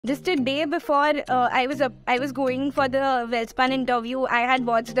Just a day before I was going for the Welspun interview, I had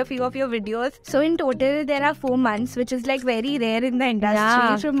watched a few of your videos. So in total, there are 4 months, which is like very rare in the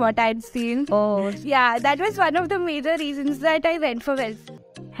industry from what I'd seen. Oh. Yeah, that was one of the major reasons that I went for Welspun.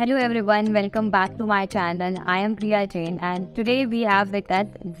 Hello everyone, welcome back to my channel. I am Priya Jain and today we have with us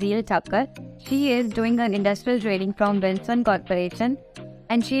Zeel Thakkar. She is doing an industrial training from Welspun Corporation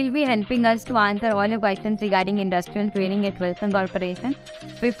and she'll be helping us to answer all your questions regarding industrial training at Welspun Corporation.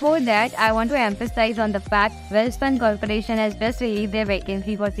 Before that, I want to emphasize on the fact Welspun Corporation has just released their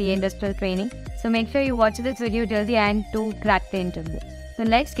vacancy for CA industrial training. So make sure you watch this video till the end to crack the interview. So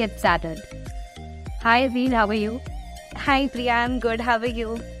let's get started. Hi Zeel, how are you? Hi Priya, I'm good. How are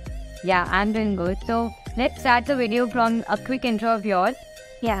you? Yeah, I'm doing good. So let's start the video from a quick intro of yours.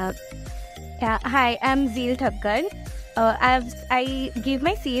 Yeah. Hi, I'm Zeel Thakkar. I gave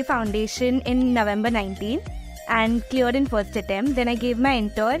my CA foundation in November 19 and cleared in first attempt. Then I gave my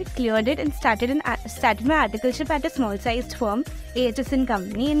inter, cleared it, and started my articleship at a small-sized firm, AHSN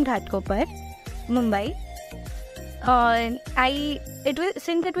company in Ghatkopar, Mumbai.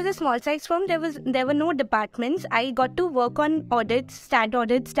 Since it was a small-sized firm, there were no departments. I got to work on audits, stat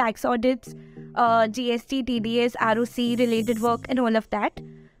audits, tax audits, GST, TDS, ROC related work, and all of that.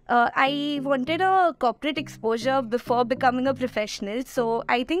 I wanted a corporate exposure before becoming a professional, so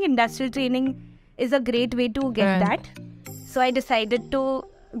I think industrial training is a great way to get that. So I decided to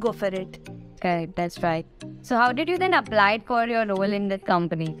go for it. Correct, that's right. So how did you then apply for your role in this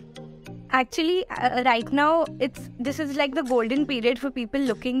company? Actually, right now, this is like the golden period for people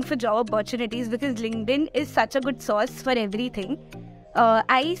looking for job opportunities because LinkedIn is such a good source for everything.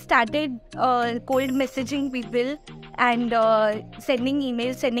 I started cold messaging people and sending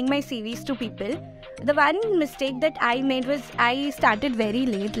emails, sending my CVs to people. The one mistake that I made was I started very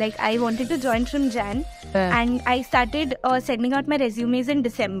late. Like I wanted to join from Jan and I started sending out my resumes in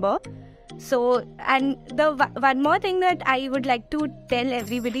December. So, and the one more thing that I would like to tell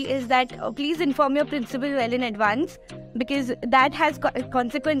everybody is that please inform your principal well in advance because that has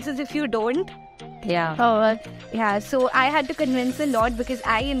consequences if you don't. Yeah. So I had to convince a lot because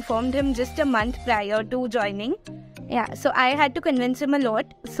I informed him just a month prior to joining. Yeah, so I had to convince him a lot.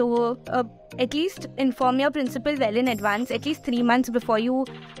 So at least inform your principal well in advance, at least 3 months before you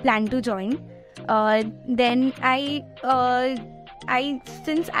plan to join. Then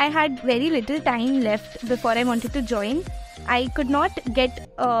since I had very little time left before I wanted to join, I could not get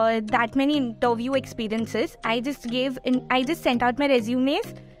that many interview experiences. I just sent out my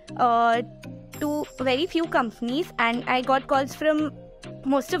resumes to very few companies and I got calls from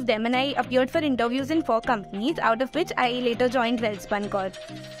most of them and I appeared for interviews in 4 companies, out of which I later joined Welspun Corp.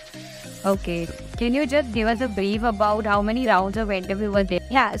 Okay. Can you just give us a brief about how many rounds of interview were there?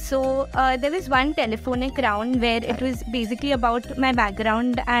 Yeah, so there was one telephonic round where it was basically about my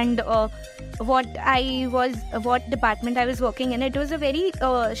background and what department I was working in. It was a very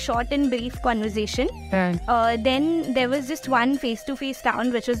short and brief conversation. Then there was just one face-to-face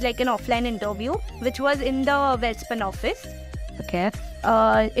round, which was like an offline interview, which was in the Welspun office. Okay.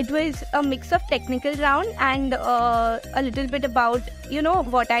 It was a mix of technical round and a little bit about,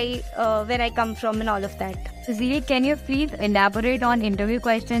 what where I come from and all of that. Zeel, can you please elaborate on interview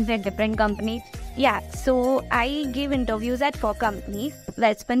questions at different companies? Yeah, so I gave interviews at 4 companies,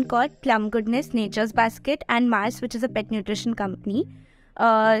 Welspun Corp, Plum Goodness, Nature's Basket and Mars, which is a pet nutrition company.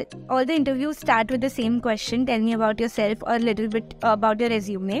 All the interviews start with the same question, tell me about yourself or a little bit about your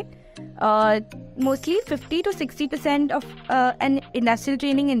resume. Mostly 50 to 60% of an industrial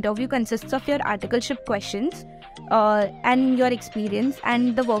training interview consists of your articleship questions and your experience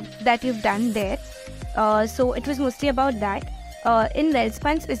and the work that you've done there. So it was mostly about that. In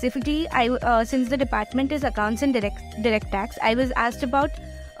Welspun specifically, since the department is accounts and direct tax, I was asked about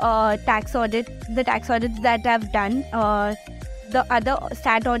the tax audits that I've done, the other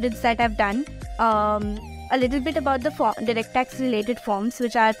stat audits that I've done, a little bit about the direct tax related forms,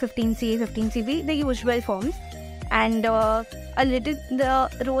 which are 15CA, 15CV, the usual forms, and the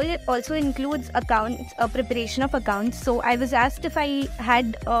role also includes accounts, preparation of accounts. So I was asked if I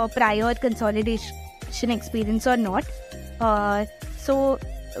had prior consolidation experience or not. So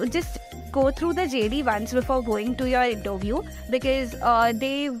just go through the JD once before going to your interview because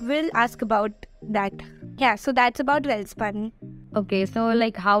they will ask about that. Yeah, so that's about Welspun. Okay,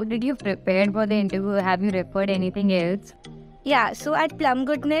 so how did you prepare for the interview? Have you referred anything else? Yeah, so at Plum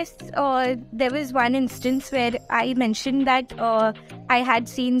Goodness, there was one instance where I mentioned that I had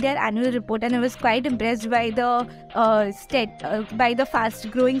seen their annual report and I was quite impressed by the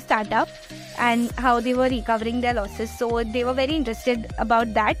fast-growing startup and how they were recovering their losses. So they were very interested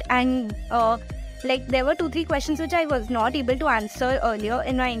about that and like there were 2-3 questions which I was not able to answer earlier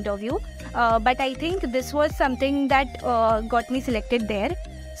in my interview, but I think this was something that got me selected there.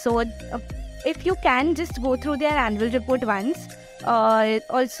 So if you can just go through their annual report once.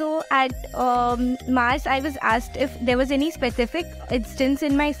 Also at Mars, I was asked if there was any specific instance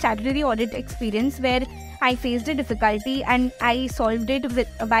in my statutory audit experience where I faced a difficulty and I solved it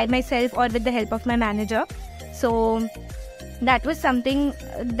by myself or with the help of my manager. So that was something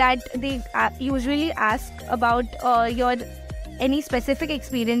that they usually ask about your any specific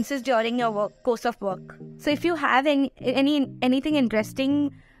experiences during your course of work. So if you have anything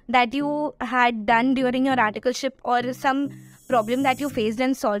interesting that you had done during your articleship or some problem that you faced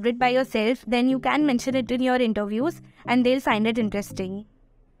and solved it by yourself, then you can mention it in your interviews and they'll find it interesting.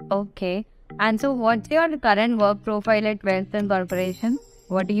 Okay. And so what's your current work profile at Welspun Corporation?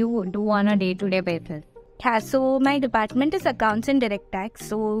 What do you do on a day-to-day basis? Yeah, so my department is accounts and direct tax.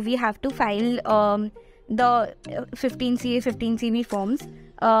 So we have to file the 15CA, 15CV forms.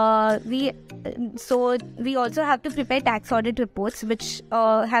 We also have to prepare tax audit reports, which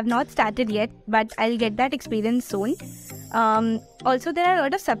have not started yet, but I'll get that experience soon. Also, there are a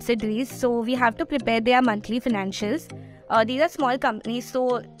lot of subsidiaries, so we have to prepare their monthly financials. These are small companies,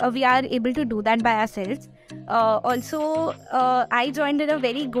 so we are able to do that by ourselves. Also, I joined in a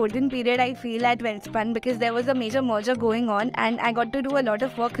very golden period, I feel, at Welspun because there was a major merger going on and I got to do a lot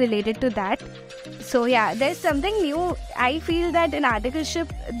of work related to that. So yeah, there's something new. I feel that in articleship,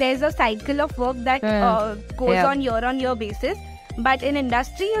 there's a cycle of work that goes on year basis. But in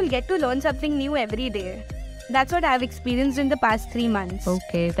industry, you'll get to learn something new every day. That's what I've experienced in the past 3 months.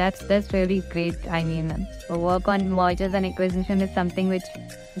 Okay, that's really great. I mean, work on mergers and acquisition is something which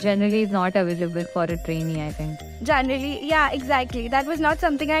generally is not available for a trainee, I think. Generally, yeah, exactly. That was not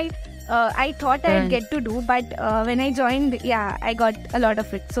something I thought I'd get to do, but when I joined, yeah, I got a lot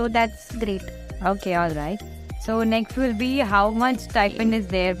of it. So that's great. Okay, all right. So next will be how much stipend is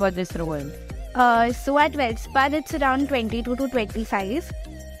there for this role? So at Welspun, it's around 22 to 25.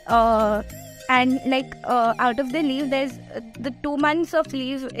 And like out of the leave, there's the 2 months of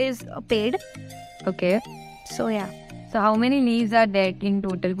leave is paid. Okay. So yeah. So how many leaves are there in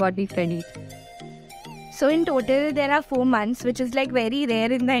total for the studies? So in total, there are 4 months, which is like very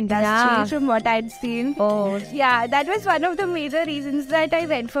rare in the industry from what I'd seen. Oh. Yeah, that was one of the major reasons that I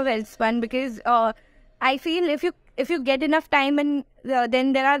went for Welspun because I feel if you get enough time and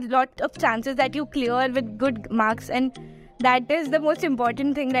then there are a lot of chances that you clear with good marks, and that is the most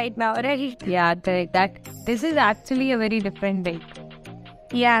important thing right now, right? Yeah, correct. This is actually a very different date.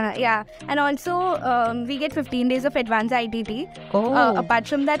 Yeah. And also, we get 15 days of Advance ITT. Oh. Apart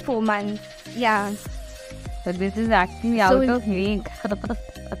from that, 4 months. Yeah. So this is actually out of league.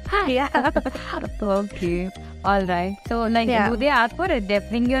 Yeah. Okay. All right. So do they ask for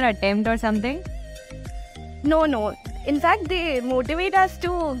deferring your attempt or something? No. In fact, they motivate us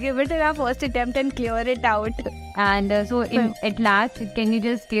to give it in our first attempt and clear it out. And at last, can you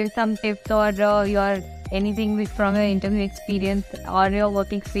just give some tips or your anything from your interview experience or your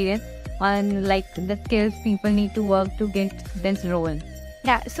work experience on like the skills people need to work to get this role?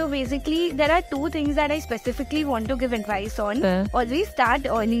 Yeah, so basically there are 2 things that I specifically want to give advice on. Always start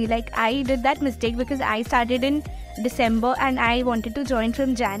early. Like I did that mistake because I started in December and I wanted to join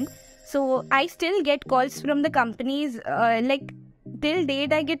from Jan. So I still get calls from the companies, like till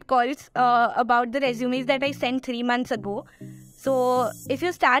date I get calls about the resumes that I sent 3 months ago. So if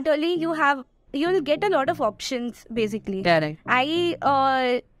you start early, you'll get a lot of options basically. Correct. I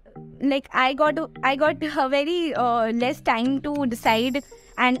got a very less time to decide,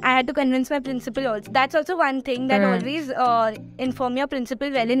 and I had to convince my principal also. That's also one thing that always inform your principal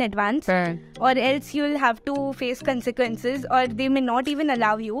well in advance, or else you'll have to face consequences, or they may not even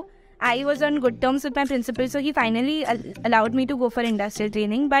allow you. I was on good terms with my principal, so he finally allowed me to go for industrial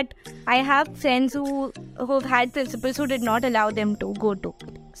training. But I have friends who've had principals who did not allow them to go to.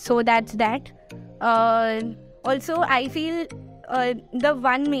 So that's that. Also, I feel the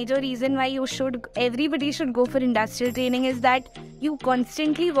one major reason why everybody should go for industrial training is that you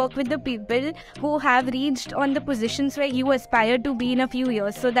constantly work with the people who have reached on the positions where you aspire to be in a few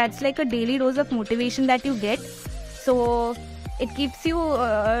years. So that's like a daily dose of motivation that you get. So it keeps you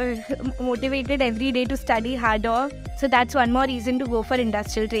motivated every day to study harder. So that's one more reason to go for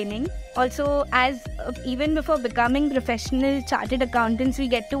industrial training. Also, as even before becoming professional chartered accountants, we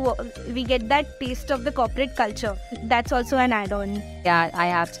get that taste of the corporate culture. That's also an add-on. Yeah, I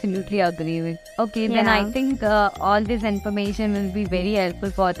absolutely agree with. Okay, then I think all this information will be very helpful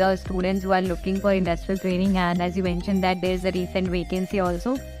for the students who are looking for industrial training. And as you mentioned that there's a recent vacancy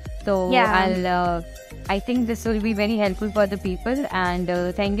also. So Yeah. I think this will be very helpful for the people. And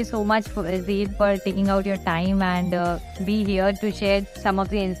thank you so much, Zeel, for taking out your time and be here to share some of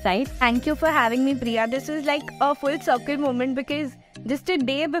the insights. Thank you for having me, Priya. This is like a full circle moment because just a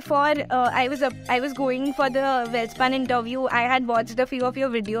day before I was going for the Welspun interview, I had watched a few of your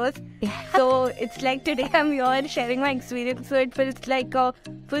videos. So it's like today I'm here sharing my experience. So it feels like a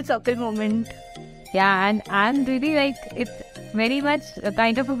full circle moment. Yeah, and I'm really like, it's very much a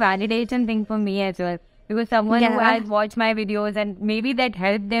kind of a validation thing for me as well. Because someone who has watched my videos and maybe that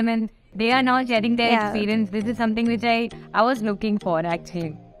helped them and they are now sharing their experience. This is something which I was looking for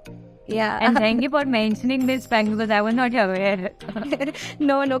actually. Yeah. And thank you for mentioning this fact because I was not aware.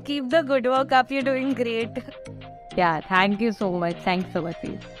 No, keep the good work up. You're doing great. Yeah, thank you so much. Thanks so much.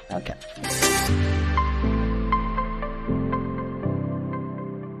 Okay.